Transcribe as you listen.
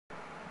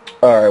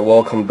Alright,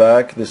 welcome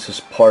back. This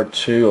is part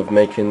 2 of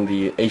making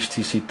the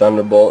HTC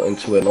Thunderbolt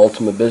into an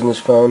ultimate business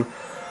phone.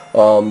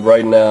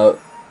 Right now,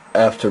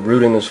 after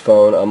rooting this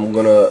phone, I'm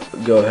gonna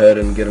go ahead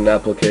and get an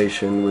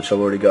application, which I've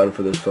already gotten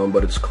for this phone,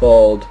 but it's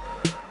called,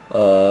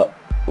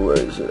 where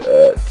is it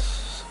at?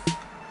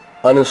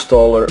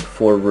 Uninstaller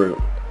for Root.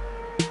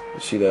 You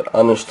see that?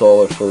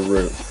 Uninstaller for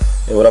Root.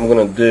 And what I'm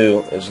gonna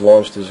do is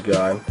launch this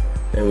guy,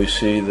 and we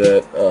see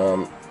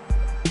that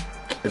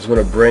it's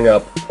going to bring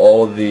up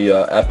all of the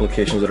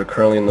applications that are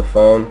currently in the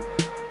phone,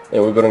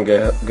 and we're going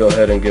to go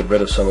ahead and get rid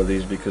of some of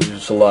these because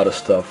there's a lot of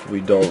stuff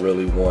we don't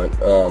really want.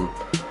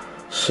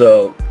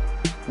 So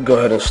go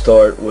ahead and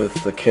start with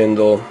the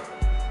Kindle.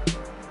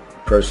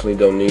 Personally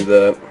don't need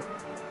that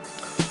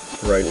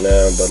right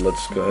now, but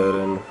let's go ahead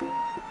and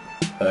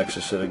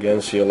access it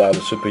again. See, allow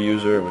the super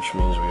user, which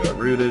means we are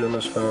rooted on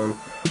this phone.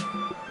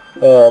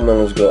 And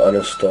let's go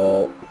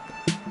uninstall.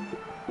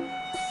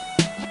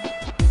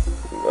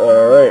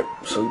 Alright,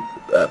 so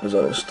the app is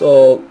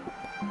uninstalled.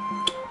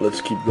 Let's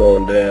keep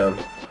going down.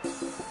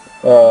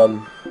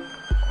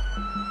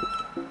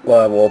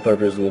 Live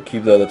wallpapers, we'll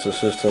keep that. That's a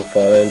system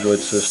file, Android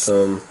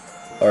system,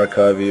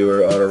 archive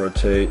viewer, auto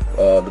rotate.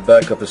 The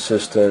backup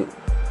assistant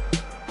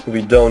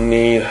we don't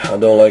need. I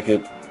don't like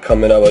it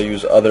coming up. I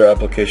use other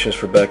applications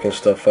for backing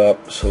stuff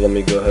up, so let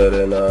me go ahead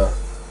and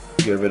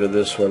get rid of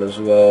this one as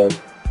well.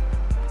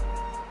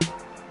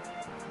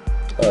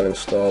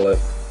 Uninstall it.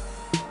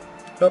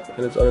 Up,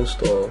 and it's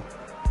uninstalled.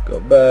 Go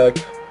back.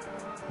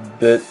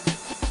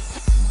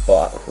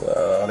 Bitbot.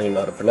 I don't even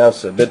know how to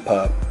pronounce it.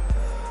 Bitpop.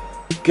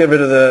 Get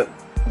rid of that.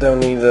 Don't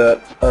need that.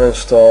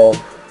 Uninstall.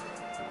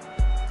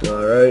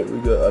 Alright, we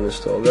go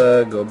uninstall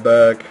that. Go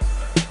back.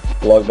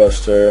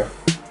 Blockbuster.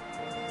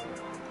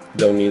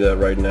 Don't need that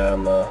right now.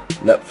 I'm a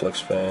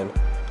Netflix fan.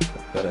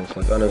 Go ahead and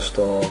click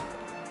uninstall.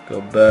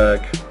 Go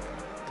back.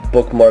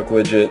 Bookmark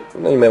widget,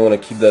 you may want to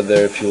keep that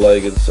there if you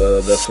like. It's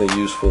definitely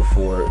useful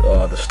for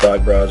the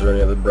stock browser or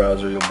any other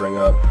browser you'll bring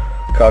up.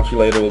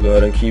 Calculator, we'll go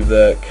ahead and keep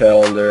that.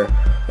 Calendar,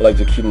 I like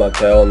to keep my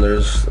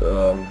calendars,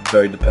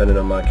 very dependent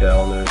on my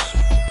calendars.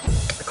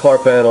 Car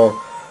panel,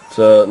 it's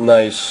a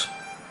nice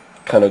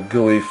kind of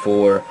GUI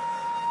for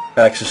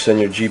accessing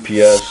your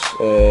GPS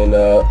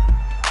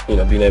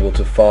and being able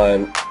to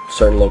find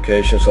certain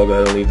locations, so I'll go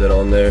ahead and leave that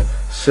on there.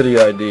 City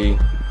ID,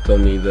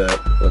 don't need that.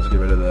 Let's get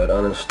rid of that.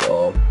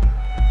 Uninstall.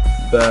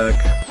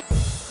 Back,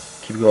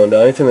 keep going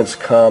down. Anything that's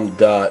com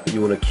dot you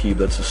want to keep,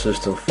 that's a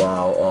system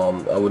file.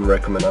 I wouldn't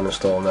recommend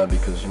uninstalling that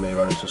because you may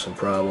run into some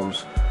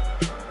problems.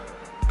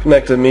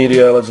 Connected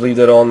media, let's leave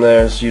that on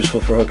there. It's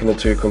useful for hooking it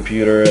to your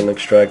computer and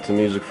extracting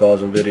music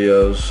files and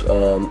videos.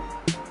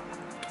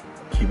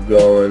 Keep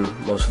going.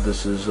 Most of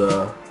this is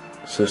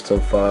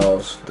system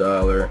files,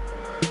 dialer,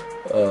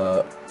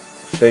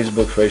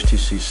 Facebook for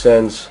HTC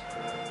Sense.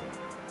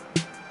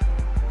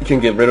 You can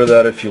get rid of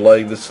that if you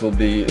like. This will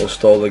be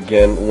installed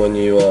again when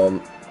you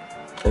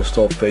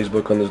install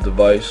Facebook on this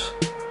device,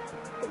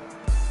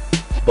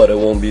 but it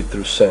won't be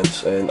through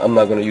Sense, and I'm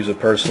not going to use it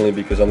personally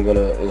because I'm going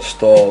to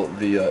install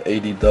the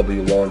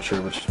ADW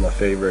launcher, which is my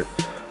favorite,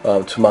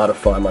 to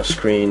modify my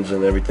screens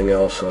and everything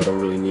else, so I don't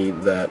really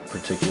need that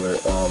particular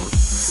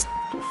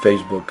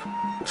Facebook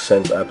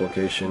Sense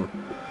application.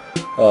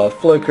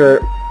 Flickr,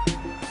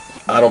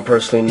 I don't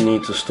personally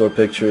need to store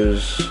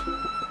pictures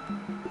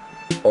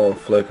on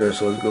Flickr,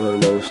 so let's go ahead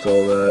and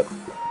uninstall that.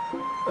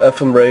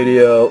 FM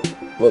radio,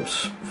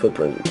 whoops,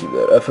 footprint, keep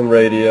that. FM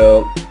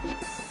radio,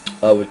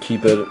 I would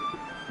keep it.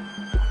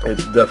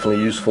 It's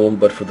definitely useful,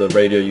 but for the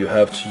radio you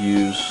have to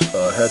use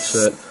a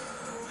headset.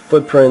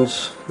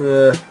 Footprints,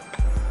 I'll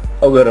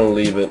go ahead and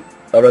leave it.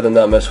 I'd rather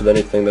not mess with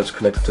anything that's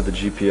connected to the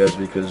GPS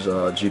because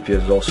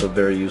GPS is also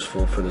very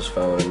useful for this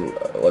phone, and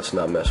let's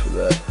not mess with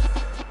that.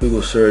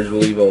 Google search, we'll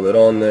leave all that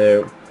on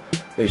there.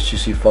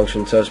 HTC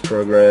function test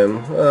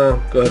program,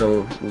 go ahead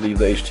and leave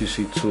the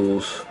HTC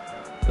tools,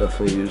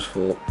 definitely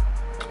useful.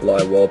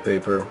 Live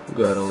wallpaper,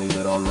 go ahead and leave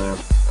it on there.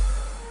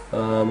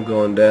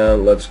 Going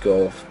down, let's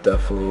go,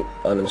 definitely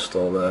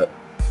uninstall that.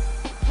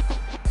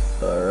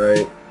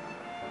 Alright,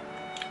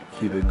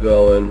 keep it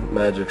going.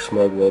 Magic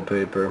Smug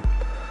wallpaper,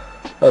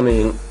 I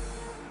mean,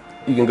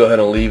 you can go ahead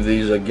and leave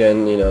these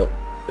again,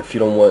 if you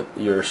don't want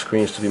your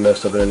screens to be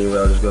messed up in any way,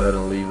 I'll just go ahead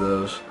and leave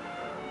those.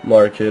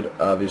 Market,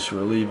 obviously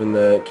we're leaving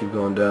that. Keep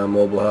going down.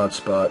 Mobile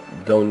hotspot,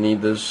 don't need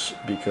this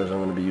because I'm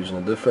going to be using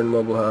a different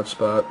mobile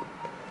hotspot.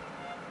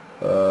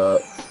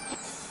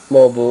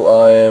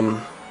 Mobile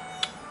IM,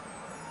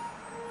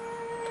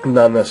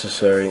 not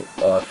necessary,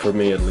 for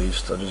me at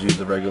least. I just use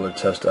the regular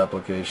test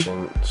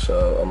application,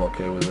 so I'm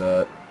okay with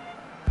that.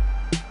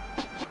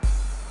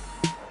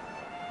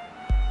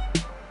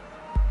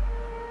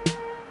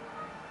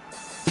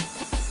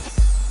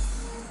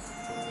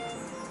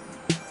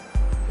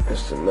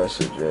 Instant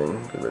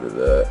messaging, get rid of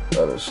that,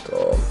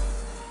 uninstall.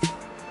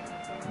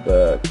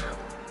 Back.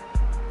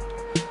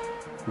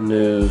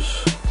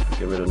 News,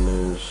 get rid of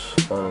news,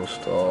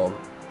 uninstall.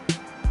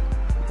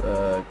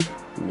 Back.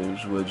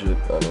 News widget,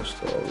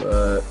 uninstall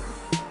that.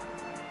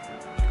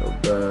 Go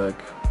back.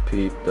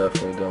 Peep,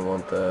 definitely don't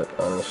want that.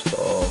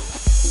 Uninstall.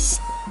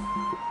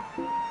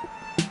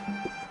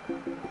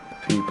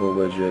 sample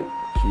widget,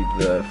 keep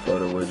that.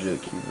 Photo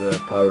widget, keep that.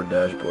 Power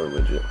dashboard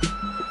widget.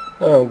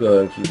 I'll go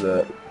ahead and keep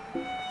that.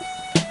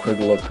 Quick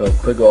lookup,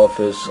 quick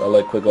office. I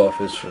like quick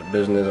office for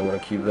business. I'm going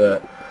to keep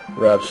that.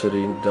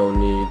 Rhapsody, don't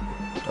need.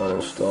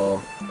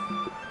 Uninstall.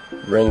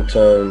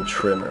 Ringtone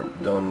trimmer,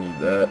 don't need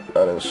that.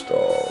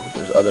 Uninstall.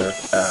 There's other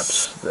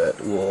apps that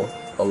will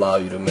allow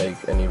you to make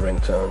any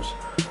ringtones.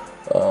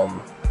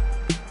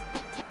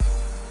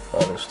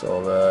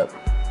 Uninstall that.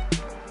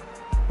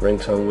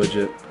 Ringtone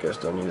widget, guess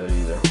don't need that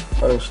either.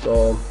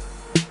 Uninstall.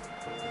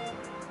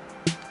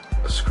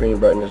 Screen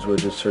brightness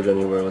widget, search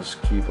anywhere. Let's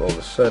keep all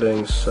the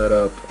settings.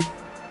 Setup.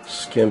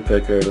 Skin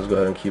picker, let's go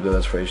ahead and keep that.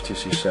 That's for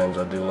HTC Sense.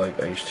 I do like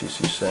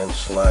HTC Sense.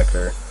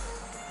 Slacker.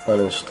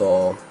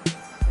 Uninstall.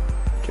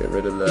 Get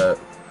rid of that.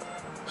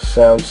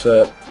 Sound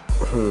set.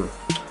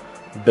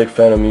 Big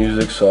fan of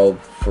music, so I'll,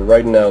 for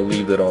right now,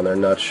 leave that on there.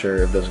 Not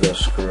sure if that's going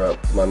to screw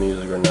up my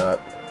music or not.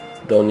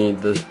 Don't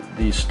need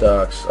these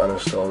stocks.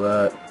 Uninstall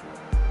that,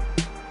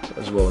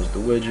 as well as the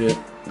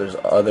widget. There's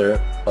other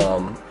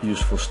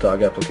useful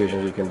stock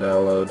applications you can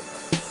download.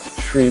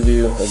 Tree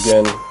View,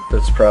 again,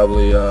 that's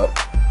probably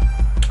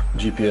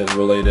GPS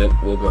related.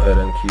 We'll go ahead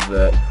and keep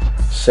that.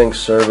 Sync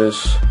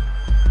service.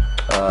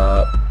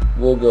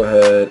 We'll go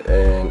ahead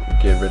and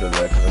get rid of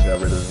that because I got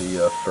rid of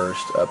the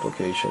first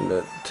application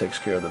that takes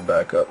care of the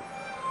backup.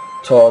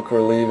 Talk,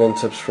 we're leaving.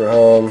 Tips for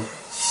home.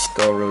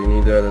 Don't really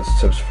need that.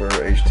 That's tips for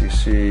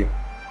HTC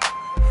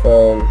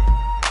phone.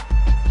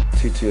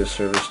 TTS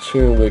service.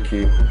 Tune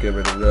wiki. Get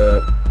rid of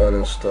that.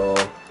 Uninstall.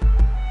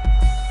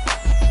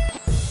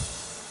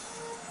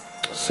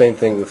 Same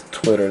thing with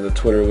Twitter. The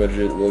Twitter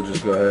widget, we'll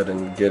just go ahead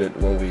and get it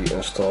when we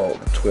install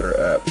the Twitter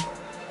app.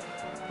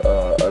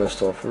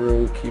 Uninstall for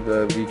root, keep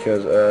that.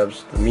 VCAS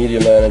apps. The media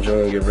manager, I'm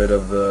going to get rid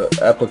of. The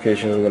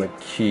applications I'm going to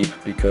keep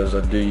because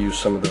I do use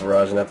some of the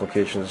Verizon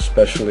applications,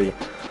 especially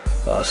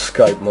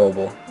Skype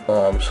mobile.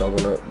 So I'm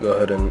going to go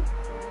ahead and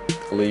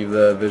leave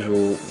that.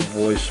 Visual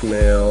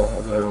voicemail,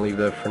 I'll go ahead and leave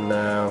that for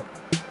now.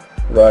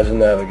 Verizon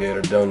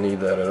Navigator, don't need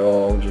that at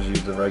all. Just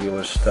use the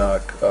regular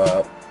stock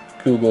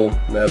Google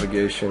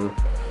navigation.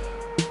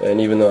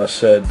 And even though I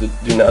said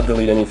do not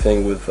delete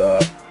anything with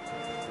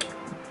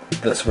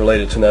that's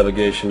related to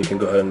navigation, you can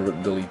go ahead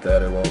and delete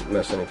that. It won't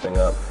mess anything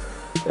up.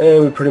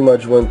 And we pretty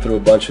much went through a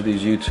bunch of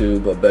these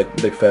YouTube.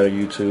 Big fan of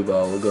YouTube.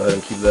 We'll go ahead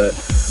and keep that.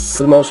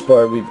 For the most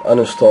part, we've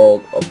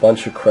uninstalled a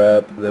bunch of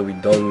crap that we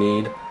don't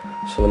need.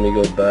 So let me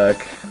go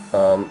back.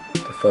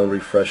 The phone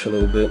refresh a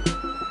little bit.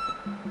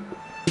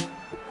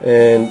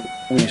 And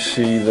we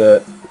see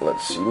that,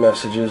 let's see,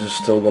 messages is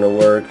still going to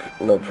work.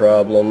 No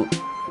problem.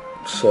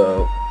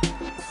 So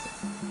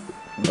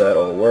that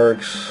all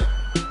works.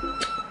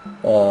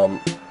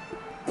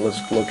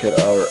 Let's look at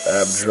our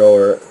app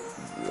drawer.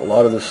 A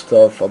lot of the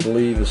stuff I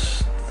believe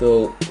is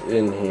still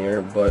in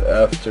here, but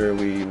after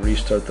we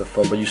restart the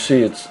phone, but you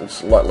see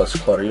it's a lot less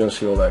clutter. You don't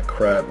see all that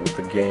crap with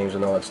the games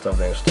and all that stuff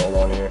they installed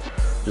on here.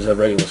 Just have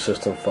regular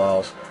system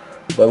files.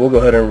 But we'll go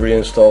ahead and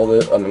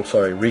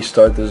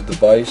restart this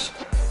device,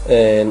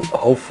 and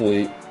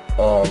hopefully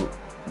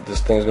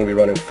this thing is going to be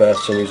running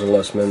faster and using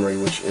less memory,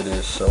 which it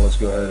is. So let's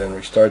go ahead and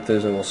restart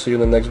this, and we'll see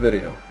you in the next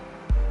video.